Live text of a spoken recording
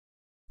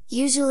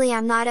Usually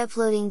I'm not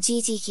uploading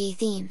GTK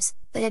themes,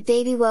 but at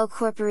Babywoe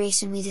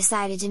Corporation we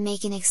decided to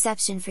make an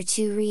exception for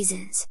two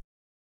reasons.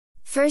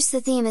 First, the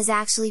theme is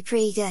actually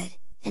pretty good,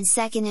 and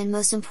second and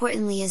most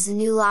importantly is the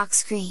new lock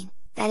screen,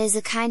 that is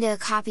a kinda a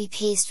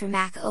copy-paste for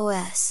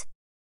macOS.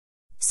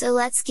 So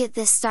let's get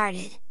this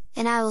started,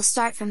 and I will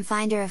start from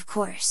Finder of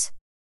course.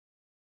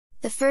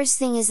 The first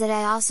thing is that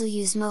I also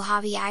use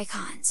Mojave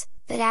icons,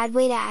 but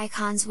Adwaita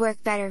icons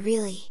work better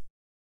really.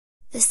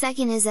 The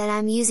second is that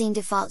I'm using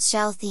default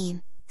shell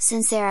theme,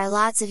 since there are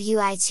lots of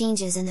UI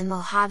changes and the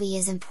Mojave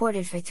isn't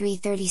ported for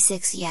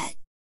 3.36 yet.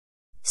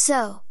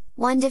 So,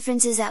 one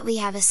difference is that we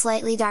have a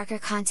slightly darker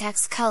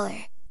context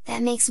color,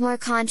 that makes more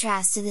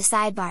contrast to the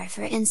sidebar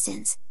for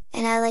instance,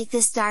 and I like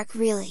this dark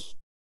really.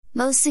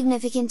 Most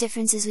significant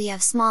difference is we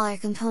have smaller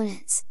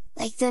components,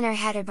 like thinner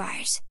header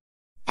bars.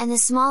 And the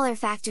smaller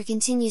factor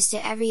continues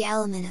to every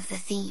element of the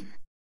theme.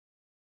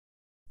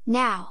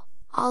 Now,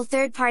 all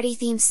third-party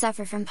themes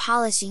suffer from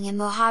polishing and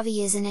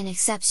Mojave isn't an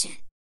exception.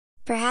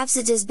 Perhaps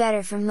it does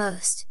better for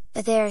most,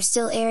 but there are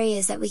still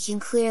areas that we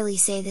can clearly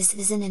say this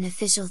isn't an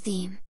official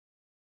theme.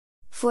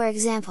 For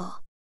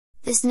example,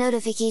 this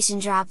notification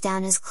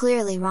drop-down is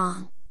clearly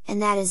wrong, and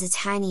that is a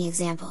tiny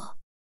example.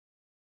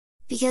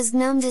 Because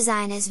GNOME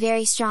design has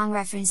very strong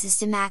references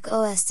to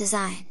macOS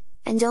design,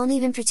 and don't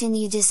even pretend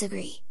you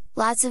disagree,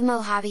 lots of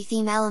Mojave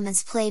theme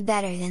elements play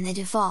better than the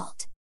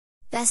default.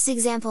 Best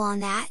example on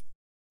that?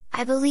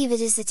 I believe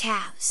it is the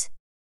tabs.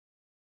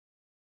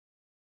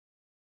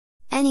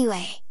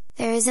 Anyway,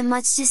 there isn't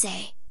much to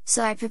say,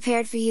 so I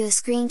prepared for you a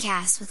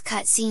screencast with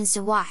cut scenes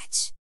to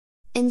watch.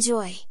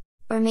 Enjoy!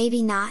 Or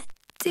maybe not.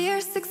 Dear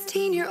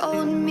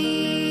 16-year-old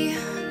me,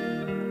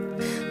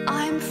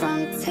 I'm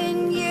from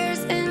 10 years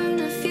in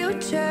the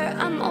future,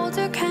 I'm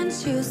older, can't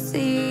you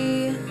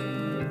see?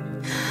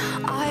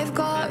 I've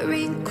got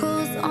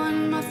wrinkles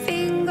on my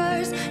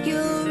fingers,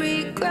 you'll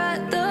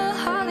regret the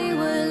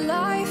Hollywood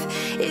life.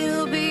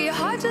 It'll be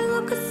hard to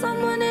look at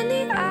someone in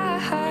the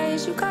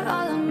eyes, you got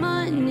all the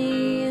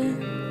money,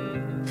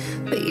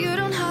 but you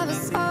don't have a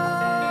soul.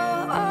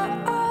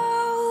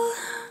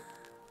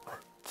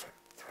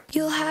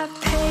 You'll have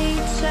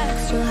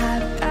paychecks, you'll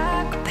have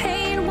back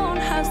pain, won't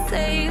have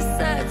safe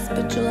sex,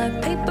 but you'll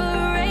have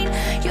paper rain.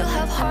 You'll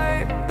have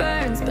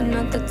heartburns, but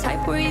not the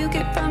type where you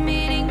get from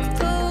eating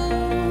foods.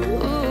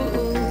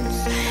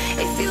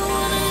 If you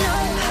wanna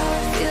know how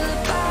I feel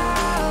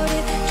about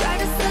it, try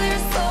to sell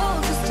your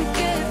soul just to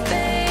get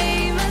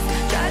famous.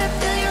 Try to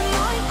fill your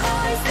mind,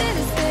 cause it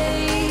is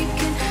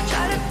vacant.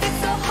 Try to fix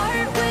a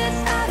heart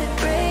without it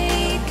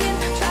breaking.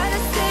 Try to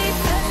stay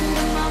present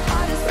when my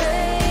heart is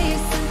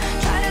racing.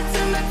 Try to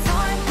do my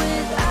time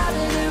without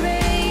it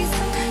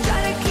erasing. Try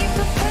to keep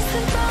a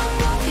person from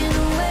walking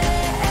away.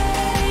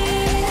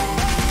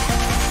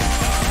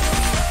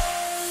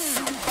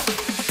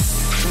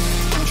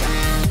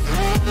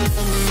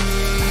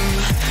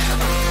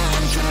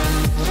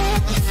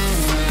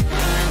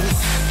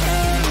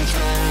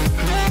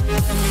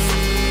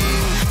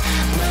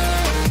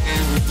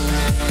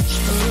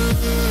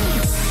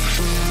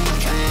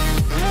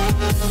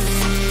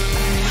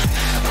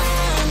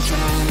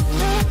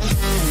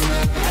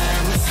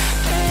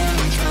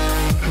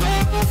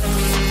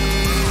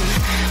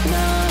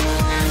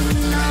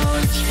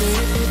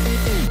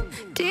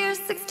 Dear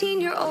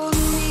 16-year-old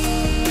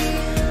me,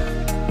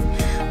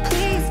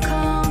 please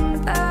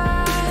come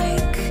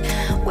back.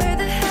 Where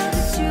the hell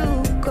did you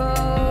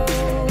go?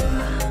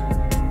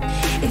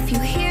 If you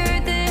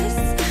hear this,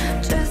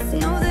 just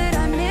know that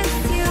I miss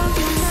you.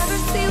 You'll never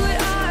see what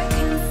I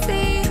can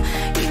see.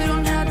 You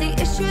don't have the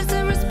issues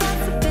and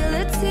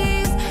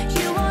responsibilities.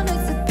 You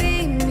wanted to be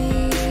me,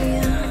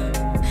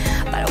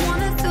 but I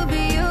wanted to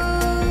be you.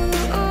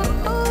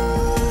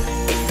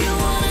 If you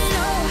wanna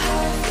know how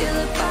I feel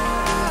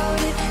about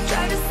it,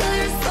 try to sell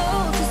your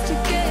soul just to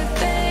get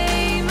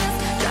famous.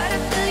 Try to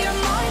fill your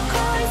mind,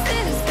 cause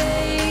it is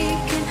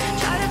vacant.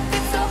 Try to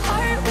fix a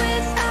heart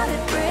without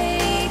it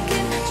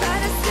breaking. Try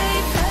to stay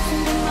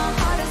present when my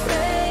heart is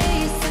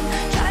racing.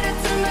 Try to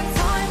do my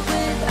time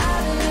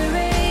without it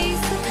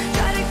erasing.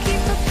 Try to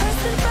keep a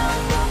person from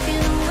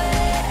walking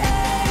away.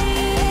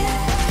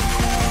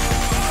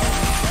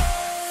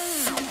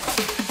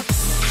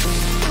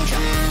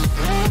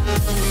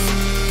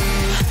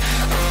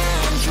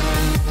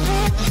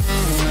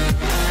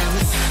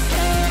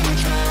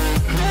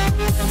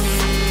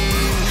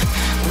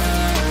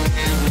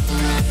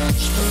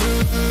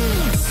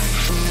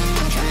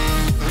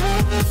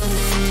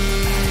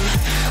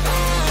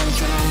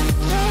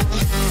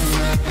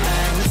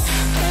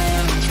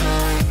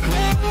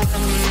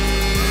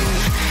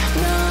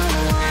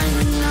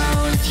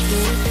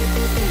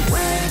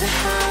 Where the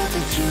hell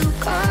did you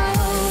go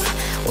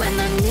when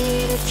I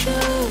needed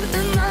you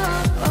the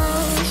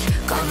most?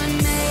 Come and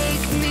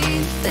make me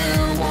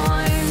feel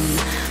warm.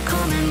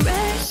 Come and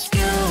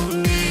rescue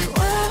me.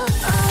 Whoa,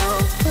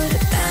 put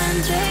a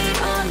band-aid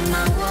on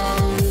my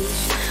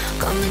wounds.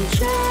 Come and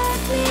drag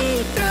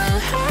me through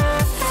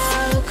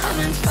hell. Come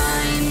and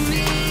find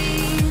me.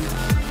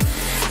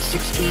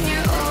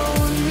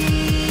 16-year-old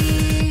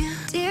me.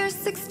 Dear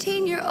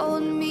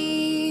 16-year-old me.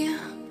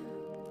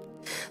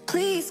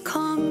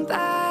 come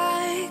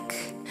back.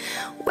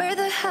 Where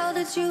the hell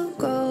did you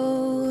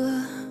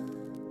go?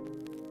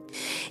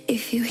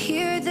 If you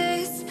hear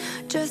this,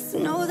 just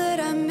know that